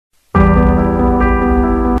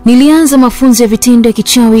Nilianza mafunzo ya vitendo ya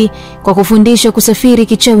kichawi kwa kufundisha kusafiri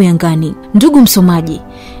kichawi angani. Ndugu msomaji,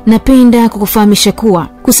 napenda kukufahamisha kuwa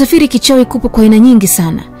kusafiri kichawi kupo kwa aina nyingi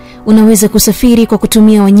sana. Unaweza kusafiri kwa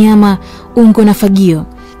kutumia wanyama, ungo na fagio.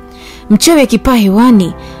 Mchawi akipaa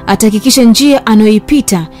hewani atahakikisha njia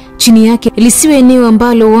anayoipita chini yake lisiwe eneo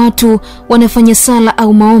ambalo watu wanafanya sala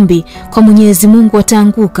au maombi kwa Mwenyezi Mungu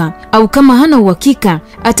ataanguka, au kama hana uhakika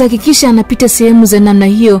atahakikisha anapita sehemu za namna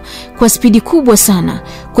hiyo kwa spidi kubwa sana.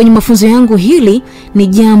 Kwenye mafunzo yangu hili ni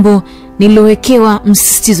jambo nililowekewa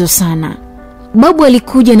msisitizo sana. Babu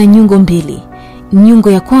alikuja na nyungo mbili.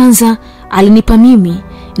 Nyungo ya kwanza alinipa mimi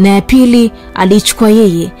na ya pili alichukua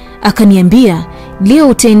yeye, akaniambia, leo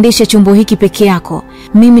utaendesha chombo hiki peke yako,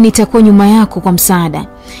 mimi nitakuwa nyuma yako kwa msaada.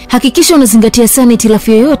 Hakikisha unazingatia sana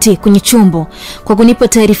itilafu yoyote kwenye chombo. Kwa kunipa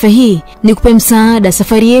taarifa hii nikupe msaada.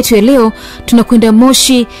 Safari yetu ya leo tunakwenda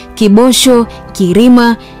Moshi, Kibosho,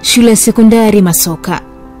 Kirima, shule ya sekondari Masoka.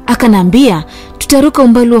 Akanambia tutaruka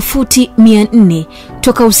umbali wa futi 400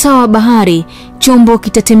 toka usawa wa bahari. Chombo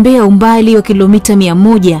kitatembea umbali wa kilomita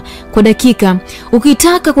 100 kwa dakika.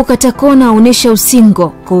 Ukitaka kukata kona onesha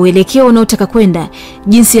usingo kwa uelekeo unaotaka kwenda.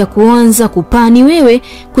 Jinsi ya kuanza kupaa ni wewe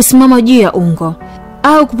kusimama juu ya ungo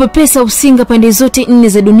au kupepesa usinga pande zote 4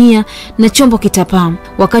 za dunia na chombo kitapaa.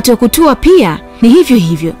 Wakati wa kutua pia ni hivyo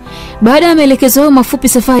hivyo. Baada ya maelekezo mafupi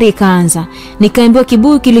safari ikaanza. Nikaambiwa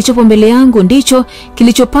kibuyu kilichopo mbele yangu ndicho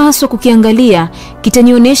kilichopaswa kukiangalia,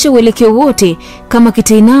 kitanionyesha uelekeo wote. Kama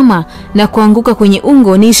kitainama na kuanguka kwenye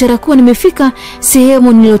ungo ni ishara kuwa nimefika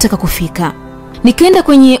sehemu niliyotaka kufika. Nikaenda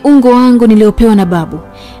kwenye ungo wangu niliopewa na babu.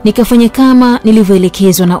 Nikafanya kama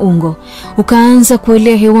nilivyoelekezwa na ungo. Ukaanza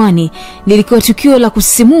kuelea hewani. Lilikuwa tukio la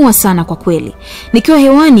kusisimua sana kwa kweli. Nikiwa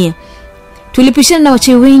hewani tulipishana na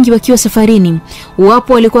wachawi wengi wakiwa safarini.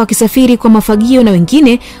 Wapo walikuwa wakisafiri kwa mafagio na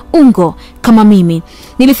wengine ungo kama mimi.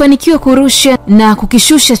 Nilifanikiwa kurusha na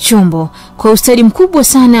kukishusha chombo kwa ustadi mkubwa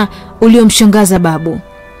sana uliomshangaza babu.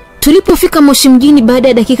 Tulipofika Moshi mjini baada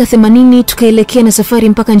ya dakika 80 tukaelekea na safari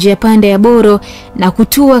mpaka njia panda ya Boro na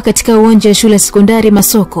kutua katika uwanja wa shule ya sekondari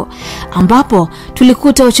Masoko, ambapo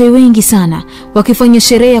tulikuta wachawi wengi sana wakifanya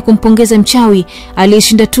sherehe ya kumpongeza mchawi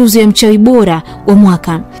aliyeshinda tuzo ya mchawi bora wa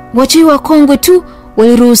mwaka. Wachawi wa kongwe tu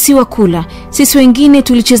waliruhusiwa kula. Sisi wengine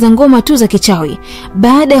tulicheza ngoma tu za kichawi.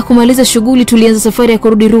 Baada ya kumaliza shughuli tulianza safari ya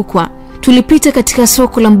kurudi Rukwa. Tulipita katika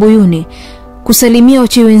soko la Mbuyuni kusalimia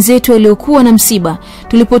wachawi wenzetu waliokuwa na msiba.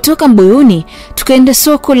 Tulipotoka Mbuyuni tukaenda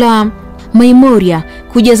soko la Maimoria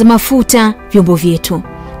kujaza mafuta vyombo vyetu.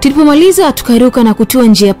 Tulipomaliza tukaruka na kutua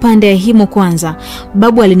njia panda ya Himo kwanza.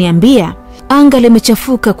 Babu aliniambia anga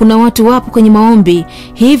limechafuka, kuna watu wapo kwenye maombi,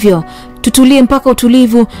 hivyo tutulie mpaka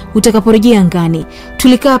utulivu utakaporejea angani.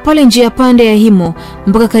 Tulikaa pale njia panda ya Himo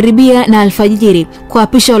mpaka karibia na alfajiri kwa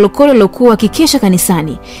apisha walokole waliokuwa kikesha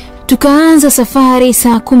kanisani. Tukaanza safari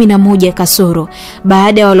saa 11 kasoro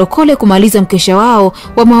baada ya walokole kumaliza mkesha wao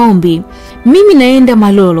wa maombi. Mimi naenda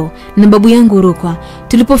Malolo na babu yangu Rukwa.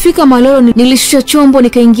 Tulipofika Malolo nilishusha chombo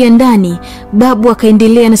nikaingia ndani. Babu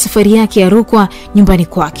akaendelea na safari yake ya Rukwa nyumbani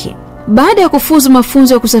kwake. Baada ya kufuzu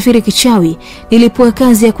mafunzo ya kusafiri kichawi, nilipewa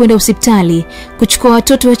kazi ya kwenda hospitali kuchukua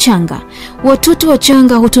watoto wachanga. Watoto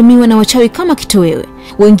wachanga hutumiwa na wachawi kama kitowewe.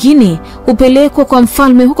 Wengine hupelekwa kwa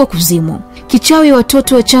mfalme huko kuzimu. Kichawi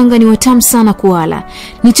watoto wachanga ni watamu sana kuwala.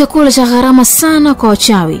 Ni chakula cha gharama sana kwa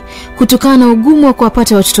wachawi kutokana na ugumu wa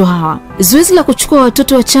kuwapata watoto hawa. Zoezi la kuchukua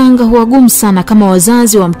watoto wachanga huwa gumu sana kama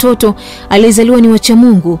wazazi wa mtoto aliyezaliwa ni wacha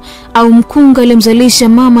Mungu au mkunga aliyemzalisha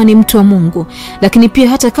mama ni mtu wa Mungu. Lakini pia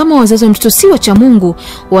hata kama wazazi wa mtoto si wacha Mungu,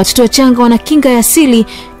 watoto wachanga wana kinga ya asili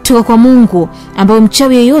kutoka kwa Mungu ambayo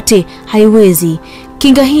mchawi yeyote haiwezi.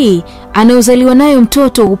 Kinga hii anayozaliwa nayo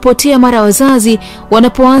mtoto hupotea mara wazazi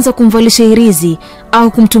wanapoanza kumvalisha irizi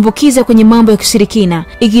au kumtumbukiza kwenye mambo ya kishirikina.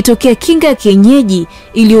 Ikitokea kinga ya kienyeji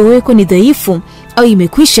iliyowekwa ni dhaifu au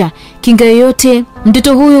imekwisha, kinga yoyote,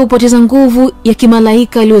 mtoto huyo hupoteza nguvu ya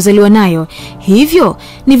kimalaika aliyozaliwa nayo. Hivyo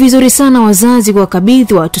ni vizuri sana wazazi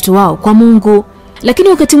kuwakabidhi watoto wao kwa Mungu. Lakini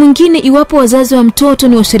wakati mwingine iwapo wazazi wa mtoto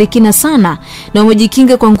ni washirikina sana na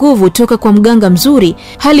wamejikinga kwa nguvu toka kwa mganga mzuri,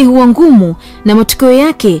 hali huwa ngumu na matokeo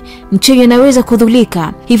yake mchawi anaweza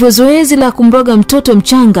kudhulika. Hivyo zoezi la kumroga mtoto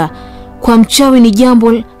mchanga kwa mchawi ni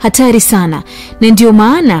jambo hatari sana, na ndio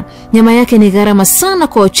maana nyama yake ni gharama sana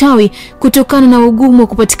kwa wachawi kutokana na ugumu wa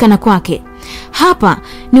kupatikana kwake. Hapa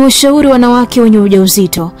ni washauri wanawake wenye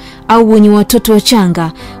ujauzito au wenye watoto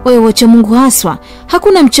wachanga wawe wacha Mungu haswa.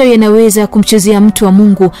 Hakuna mchawi anaweza kumchezea mtu wa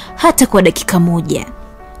Mungu hata kwa dakika moja.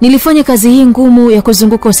 Nilifanya kazi hii ngumu ya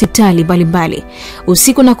kuzunguka hospitali mbalimbali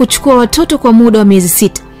usiku na kuchukua watoto kwa muda wa miezi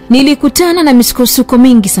 6. Nilikutana na misukosuko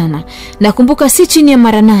mingi sana. Nakumbuka si chini ya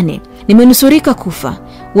mara 8 nimenusurika kufa.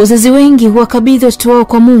 Wazazi wengi huwakabidhi watoto wao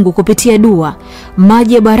kwa Mungu kupitia dua,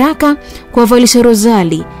 maji ya baraka, kuwavalisha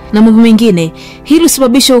rozali na mambo mengine. Hili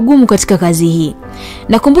husababisha ugumu katika kazi hii.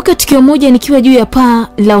 Nakumbuka tukio moja nikiwa juu ya paa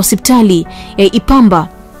la hospitali ya Ipamba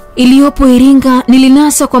iliyopo Iringa.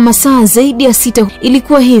 Nilinasa kwa masaa zaidi ya 6.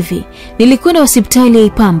 Ilikuwa hivi, nilikwenda hospitali ya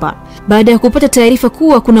Ipamba baada ya kupata taarifa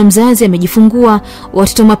kuwa kuna mzazi amejifungua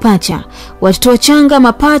watoto mapacha. Watoto wachanga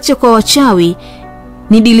mapacha kwa wachawi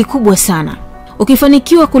ni dili kubwa sana.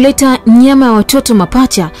 Ukifanikiwa kuleta nyama ya watoto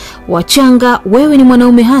mapacha wachanga, wewe ni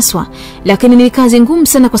mwanaume haswa. Lakini ni kazi ngumu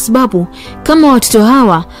sana, kwa sababu kama watoto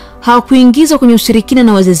hawa hawakuingizwa kwenye ushirikina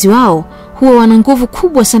na wazazi wao, huwa wana nguvu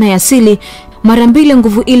kubwa sana ya asili, mara 2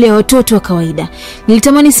 nguvu ile ya watoto wa kawaida.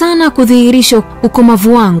 Nilitamani sana kudhihirisha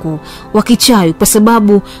ukomavu wangu wa kichawi, kwa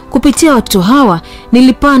sababu kupitia watoto hawa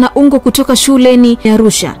nilipana ungo kutoka shuleni ya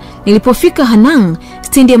Arusha. Nilipofika Hanang,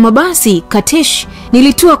 stendi ya mabasi Katesh,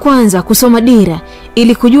 nilitua kwanza kusoma dira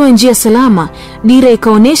ili kujua njia salama. Dira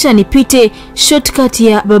ikaonesha nipite shortcut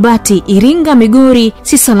ya Babati, Iringa, Migori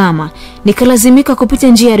si salama. Nikalazimika kupita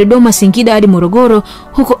njia ya Dodoma, Singida hadi Morogoro.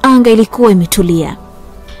 Huko anga ilikuwa imetulia.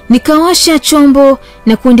 Nikawasha chombo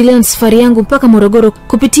na kuendelea na safari yangu mpaka Morogoro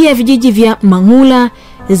kupitia vijiji vya Mangula,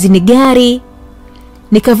 Zinigari.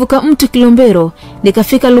 Nikavuka mto Kilombero,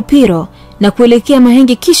 nikafika Lupiro na kuelekea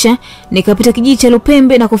Mahenge, kisha nikapita kijiji cha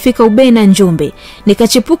Lupembe na kufika Ubena, Njombe.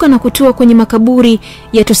 Nikachepuka na kutua kwenye makaburi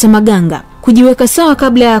ya Tosamaganga kujiweka sawa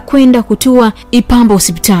kabla ya kwenda kutua Ipamba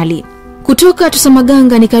hospitali. Kutoka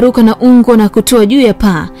Tosamaganga nikaruka na ungo na kutua juu ya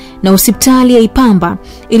paa na hospitali ya Ipamba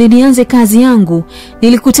ili nianze kazi yangu.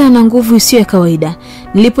 Nilikutana na nguvu isiyo ya kawaida.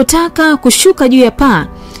 Nilipotaka kushuka juu ya paa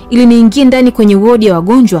ili niingie ndani kwenye wodi ya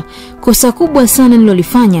wagonjwa, kosa kubwa sana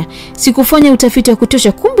nilolifanya, sikufanya utafiti wa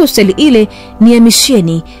kutosha. Kumbe hospitali ile ni ya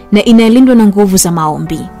misheni na inalindwa na nguvu za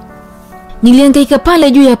maombi. Nilihangaika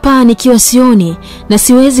pale juu ya paa nikiwa sioni na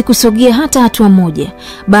siwezi kusogea hata hatua moja.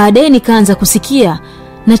 Baadaye nikaanza kusikia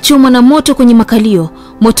na choma na moto kwenye makalio.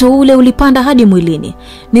 Moto ule ulipanda hadi mwilini.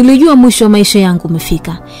 Nilijua mwisho wa maisha yangu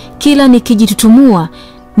umefika. Kila nikijitutumua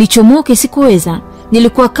nichomoke sikuweza.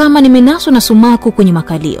 Nilikuwa kama nimenaswa na sumaku kwenye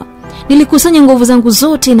makalio. Nilikusanya nguvu zangu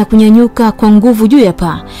zote na kunyanyuka kwa nguvu juu ya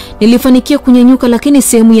paa. Nilifanikiwa kunyanyuka, lakini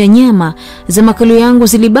sehemu ya nyama za makalio yangu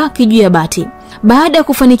zilibaki juu ya bati. Baada ya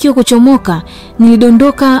kufanikiwa kuchomoka,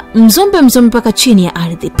 nilidondoka mzombe mpaka chini ya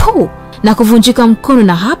ardhi. Puu! Na kuvunjika mkono,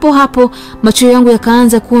 na hapo hapo macho yangu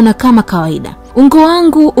yakaanza kuona kama kawaida. Ungo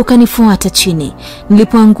wangu ukanifuata chini.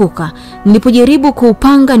 Nilipoanguka, nilipojaribu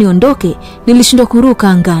kuupanga niondoke, nilishindwa kuruka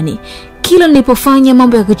angani. Kila nilipofanya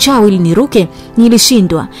mambo ya kichawi ili niruke,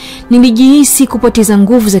 nilishindwa. Nilijihisi kupoteza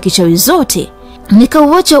nguvu za kichawi zote.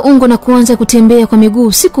 Nikauacha ungo na kuanza kutembea kwa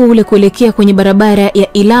miguu siku ule kuelekea kwenye barabara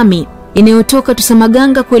ya Ilami inayotoka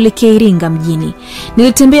Tosamaganga kuelekea Iringa mjini.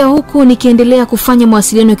 Nilitembea huku nikiendelea kufanya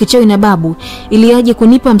mawasiliano ya kichawi na babu ili aje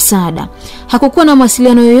kunipa msaada. Hakukuwa na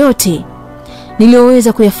mawasiliano yoyote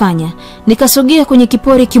nilioweza kuyafanya. Nikasogea kwenye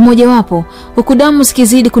kipori kimoja wapo, huku damu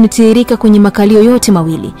zikizidi kunitiririka kwenye makalio yote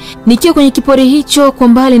mawili. Nikiwa kwenye kipori hicho, kwa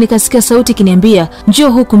mbali nikasikia sauti kiniambia, "Njoo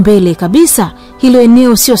huku mbele kabisa, hilo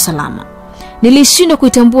eneo sio salama." Nilishindwa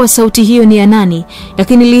kuitambua sauti hiyo ni ya nani,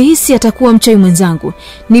 lakini nilihisi atakuwa mchawi mwenzangu.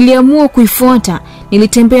 Niliamua kuifuata.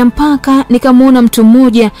 Nilitembea mpaka nikamwona mtu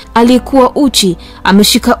mmoja aliyekuwa uchi,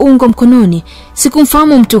 ameshika ungo mkononi.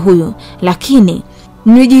 Sikumfahamu mtu huyo, lakini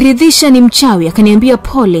nilijiridhisha ni mchawi. Akaniambia,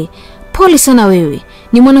 "Pole sana wewe.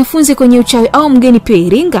 Ni mwanafunzi kwenye uchawi au mgeni pia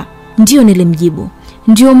Iringa?" "Ndio," nilimjibu.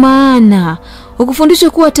 "Ndio maana ukufundishwa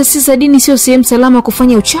kuwa taasisi za dini sio sehemu salama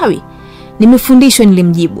kufanya uchawi?" "Nimefundishwa,"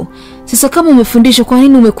 nilimjibu. "Sasa kama umefundishwa, kwa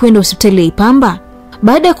nini umekwenda hospitali ya Ipamba?"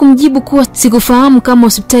 Baada ya kumjibu kuwa sikufahamu kama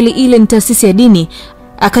hospitali ile ni taasisi ya dini,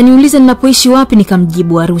 akaniuliza ninapoishi wapi.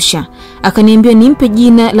 Nikamjibu Arusha. Akaniambia nimpe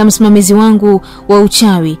jina la msimamizi wangu wa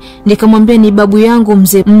uchawi. Nikamwambia ni babu yangu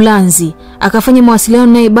mzee Mlanzi. Akafanya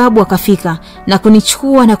mawasiliano naye babu, akafika na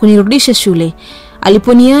kunichukua na kunirudisha shule.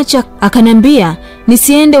 Aliponiacha akaniambia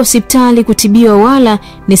nisiende hospitali kutibiwa wala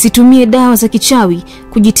nisitumie dawa za kichawi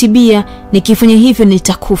kujitibia, nikifanya hivyo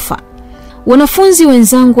nitakufa. Wanafunzi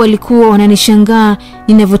wenzangu walikuwa wananishangaa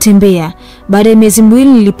ninavyotembea. Baada ya miezi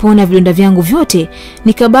 2 nilipona vidonda vyangu vyote,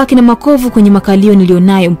 nikabaki na makovu kwenye makalio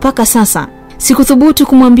nilionayo mpaka sasa. Sikuthubutu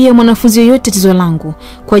kumwambia mwanafunzi yoyote tatizo langu.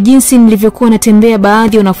 Kwa jinsi nilivyokuwa natembea,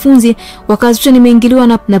 baadhi ya wanafunzi wakazuta nimeingiliwa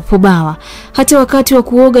na pobawa. Hata wakati wa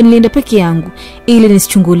kuoga nilienda peke yangu ili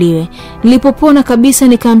nisichunguliwe. Nilipopona kabisa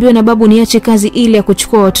nikaambiwa na babu niache kazi ile ya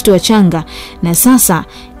kuchukua watoto wachanga, na sasa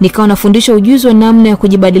nikawa nafundishwa ujuzi wa namna ya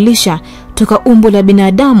kujibadilisha toka umbo la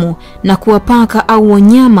binadamu na kuwapaka au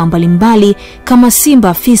wanyama mbalimbali kama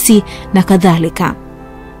simba, fisi na kadhalika.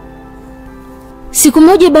 Siku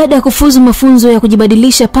moja baada ya kufuzu mafunzo ya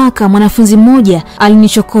kujibadilisha paka, mwanafunzi mmoja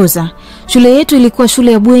alinichokoza. Shule yetu ilikuwa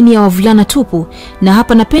shule ya bweni ya wavulana tupu, na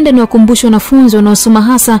hapa napenda niwakumbushe wanafunzi wanaosoma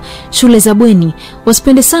hasa shule za bweni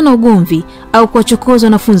wasipende sana ugomvi au kuwachokoza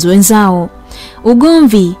wanafunzi wenzao.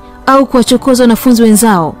 Ugomvi au kuwachokoza wanafunzi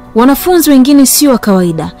wenzao. Wanafunzi wengine sio wa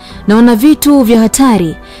kawaida na wana vitu vya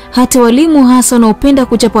hatari. Hata walimu hasa wanaopenda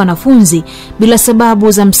kuchapa wanafunzi bila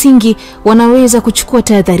sababu za msingi wanaweza kuchukua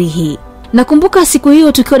tahadhari hii. Nakumbuka siku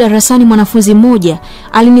hiyo tukiwa darasani, mwanafunzi mmoja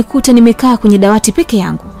alinikuta nimekaa kwenye dawati peke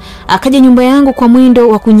yangu. Akaja nyumba yangu kwa mwendo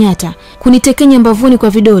wa kunyata, kunitekenya mbavuni kwa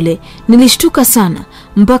vidole. Nilishtuka sana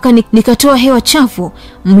mpaka nikatoa hewa chafu.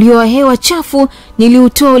 Mlio wa hewa chafu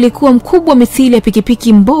niliutoa ulikuwa mkubwa mithili ya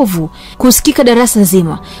pikipiki mbovu, kusikika darasa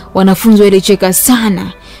zima. Wanafunzi walicheka sana.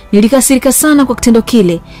 Nilikasirika sana kwa kitendo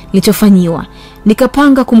kile nilichofanyiwa.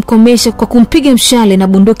 Nikapanga kumkomesha kwa kumpiga mshale na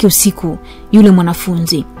bunduki usiku yule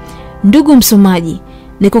mwanafunzi. Ndugu msomaji,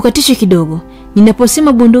 nikukatishe kidogo.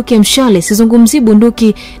 Ninaposema bunduki ya mshale, sizungumzii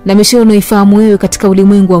bunduki na mishale unaoifahamu wewe katika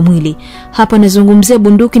ulimwengu wa mwili. Hapa nazungumzia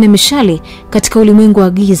bunduki na mishale katika ulimwengu wa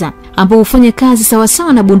giza, ambao hufanya kazi sawa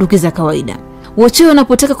sawa na bunduki za kawaida. Wachawi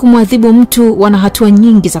wanapotaka kumwadhibu mtu wana hatua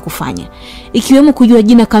nyingi za kufanya, ikiwemo kujua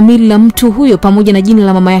jina kamili la mtu huyo pamoja na jina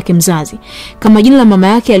la mama yake mzazi. Kama jina la mama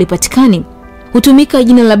yake halipatikani, hutumika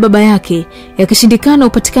jina la baba yake. Yakishindikana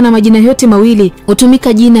hupatikana majina yote mawili,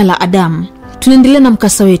 hutumika jina la Adamu. Tunaendelea na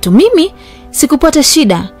mkasa wetu. Mimi sikupata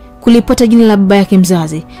shida kulipata jina la baba yake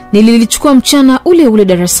mzazi. Nililichukua mchana ule ule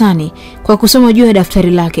darasani kwa kusoma juu ya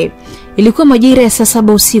daftari lake. Ilikuwa majira ya saa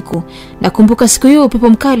 7 usiku. Nakumbuka siku hiyo upepo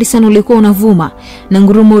mkali sana ulikuwa unavuma na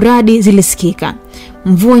ngurumo radi zilisikika.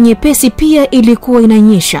 Mvua nyepesi pia ilikuwa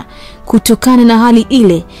inanyesha. Kutokana na hali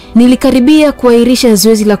ile, nilikaribia kuahirisha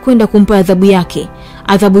zoezi la kwenda kumpa adhabu yake,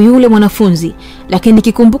 adhabu yule mwanafunzi. Lakini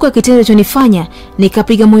nikikumbuka kitendo chonifanya,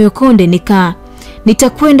 nikapiga moyo konde,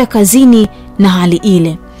 nitakwenda kazini na hali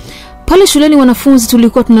ile. Pale shuleni wanafunzi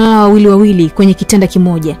tulikuwa tunalala wawili kwenye kitanda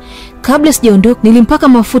kimoja. Kabla sijaondoka, nilimpaka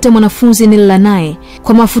mafuta mwanafunzi nilala naye.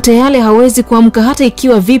 Kwa mafuta yale hawezi kuamka hata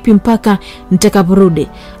ikiwa vipi mpaka nitakaporudi.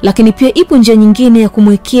 Lakini pia ipo njia nyingine ya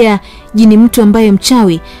kumwekea jini mtu ambaye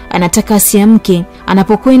mchawi anataka asiamke.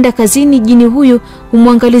 Anapokwenda kazini, jini huyu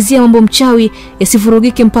humwangalizia mambo mchawi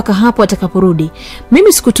yasivurugike mpaka hapo atakaporudi.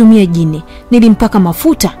 Mimi sikutumia jini, nilimpaka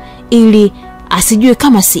mafuta ili asijue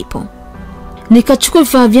kama sipo. Nikachukua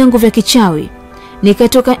vifaa vyangu vya kichawi,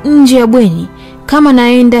 nikatoka nje ya bweni kama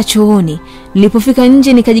naenda chooni. Nilipofika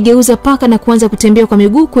nje, nikajigeuza paka na kuanza kutembea kwa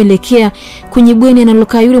miguu kuelekea kwenye bweni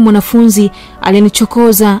analokaa yule mwanafunzi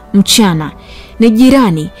aliyenichokoza mchana. Ni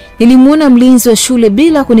jirani. Nilimuona mlinzi wa shule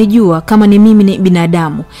bila kunijua kama ni mimi ni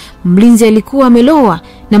binadamu. Mlinzi alikuwa amelowa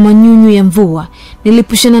na manyunyu ya mvua.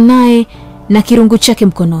 Nilipushana naye na kirungu chake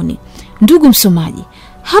mkononi. Ndugu msomaji,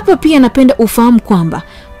 hapa pia napenda ufahamu kwamba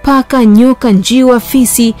paka, nyoka, njiwa,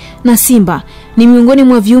 fisi na simba ni miongoni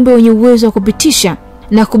mwa viumbe wenye uwezo wa kupitisha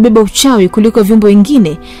na kubeba uchawi kuliko viumbe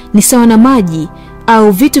wengine. Ni sawa na maji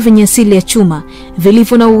au vitu vyenye asili ya chuma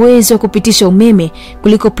vilivyo na uwezo wa kupitisha umeme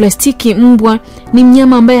kuliko plastiki. Mbwa ni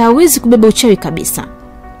mnyama ambaye hawezi kubeba uchawi kabisa.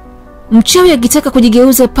 Mchawi akitaka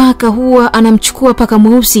kujigeuza paka huwa anamchukua paka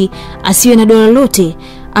mweusi asiwe na doa lolote,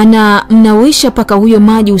 anamnawisha paka huyo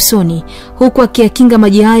maji usoni huku akiyakinga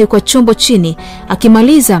maji hayo kwa chombo chini.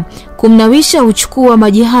 Akimaliza kumnawisha, uchukua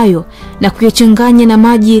maji hayo na kuyachanganya na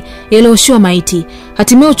maji yaliyoshwa maiti.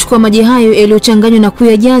 Hatimaye uchukua maji hayo yaliyochanganywa na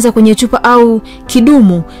kuyajaza kwenye chupa au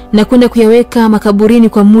kidumu na kwenda kuyaweka makaburini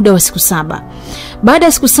kwa muda wa siku 7. Baada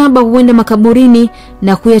ya siku 7 huenda makaburini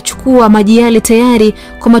na kuyachukua maji yale tayari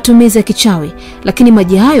kwa matumizi ya kichawi. Lakini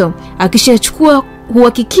maji hayo akishachukua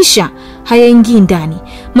huhakikisha hayaingii ndani.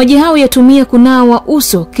 Maji hayo yatumia kunawa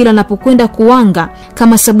uso kila anapokwenda kuwanga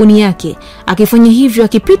kama sabuni yake. Akifanya hivyo,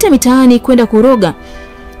 akipita mitaani kwenda kuroga,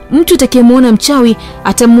 mtu atakayemuona mchawi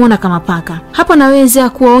atamuona kama paka. Hapa naweza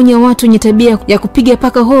kuwaonya watu wenye tabia ya kupiga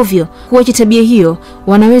paka hovyo kuacha tabia hiyo.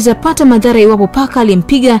 Wanaweza pata madhara iwapo paka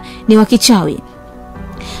alimpiga ni wa kichawi.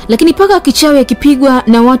 Lakini paka kichawi akipigwa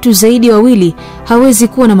na watu zaidi ya 2 hawezi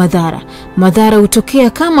kuwa na madhara. Madhara hutokea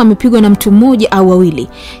kama amepigwa na mtu mmoja au 2.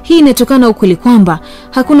 Hii inatokana na ukweli kwamba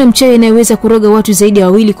hakuna mchawi anayeweza kuroga watu zaidi ya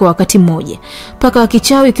 2 kwa wakati mmoja. Paka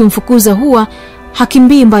kichawi kimfukuza huwa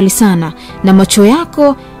hakimbii mbali sana, na macho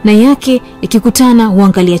yako na yake ikikutana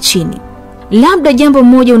huangalia chini. Labda jambo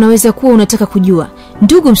moja unaweza kuwa unataka kujua,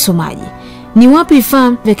 ndugu msomaji, ni wapi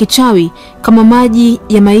vifaa vya kichawi kama maji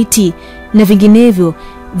ya maiti na vinginevyo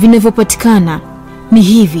vinavyopatikana? Ni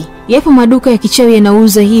hivi. Yapo maduka ya kichawi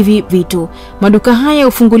yanauza hivi vitu. Maduka haya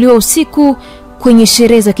hufunguliwa usiku kwenye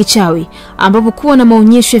sherehe za kichawi, ambapo kuwa na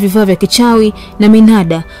maonyesho ya vifaa vya kichawi na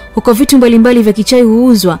minada. Huko vitu mbalimbali vya kichawi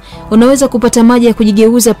huuzwa. Unaweza kupata maji ya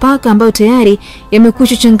kujigeuza paka ambayo tayari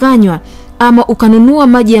yamekwisha changanywa, ama ukanunua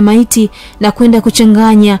maji ya maiti na kwenda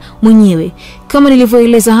kuchanganya mwenyewe kama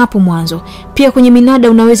nilivyoeleza hapo mwanzo. Pia kwenye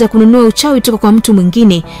minada unaweza kununua uchawi kutoka kwa mtu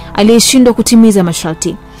mwingine aliyeshindwa kutimiza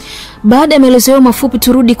masharti. Baada ya maelezo mafupi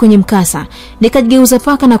turudi kwenye mkasa. Nikajigeuza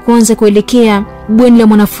paka na kuanza kuelekea bweni la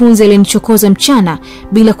mwanafunzi aliyenichokoza mchana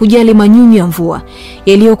bila kujali manyunyu ya mvua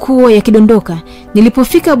yaliyokuwa yakidondoka.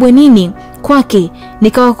 Nilipofika bwenini kwake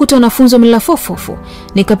nikawakuta wanafunzi wamelala fofofo.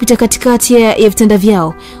 Nikapita katikati ya vitanda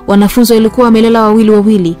vyao. Wanafunzi walikuwa wamelala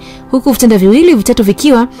wawili, huku vitanda viwili vitatu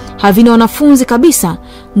vikiwa havina wanafunzi kabisa.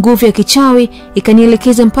 Nguvu ya kichawi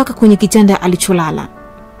ikanielekeza mpaka kwenye kitanda alicholala.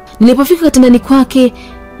 Nilipofika kitandani kwake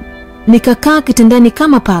nikakaa kitandani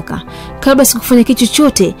kama paka. Kabla sikufanya kitu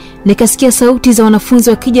chochote, nikasikia sauti za wanafunzi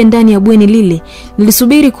wakija ndani ya bweni lile.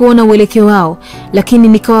 Nilisubiri kuona uelekeo wao, lakini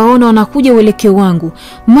nikawaona wanakuja uelekeo wangu.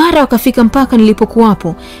 Mara wakafika mpaka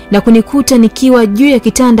nilipokuwapo na kunikuta nikiwa juu ya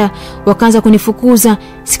kitanda. Wakaanza kunifukuza.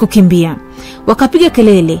 Sikukimbia. Wakapiga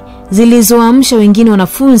kelele zilizoamsha wengine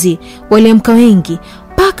wanafunzi. Waliamka wengi,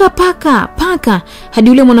 paka paka paka, hadi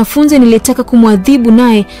yule mwanafunzi nilitaka kumwadhibu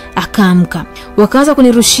naye akaamka. Wakaanza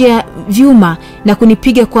kunirushia vyuma na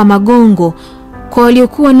kunipiga kwa magongo kwa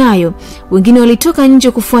waliokuwa nayo. Wengine walitoka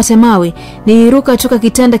nje kufuata mawe. Niliruka toka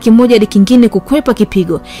kitanda kimoja hadi kingine kukwepa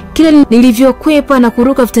kipigo. Kila nilivyokwepa na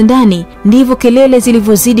kuruka vitandani, ndivyo kelele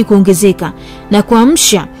zilivyozidi kuongezeka na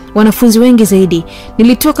kuamsha wanafunzi wengi zaidi.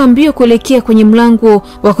 Nilitoka mbio kuelekea kwenye mlango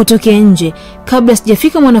wa kutokea nje. Kabla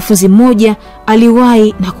sijafika, mwanafunzi mmoja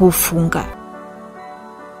aliwahi na kuufunga.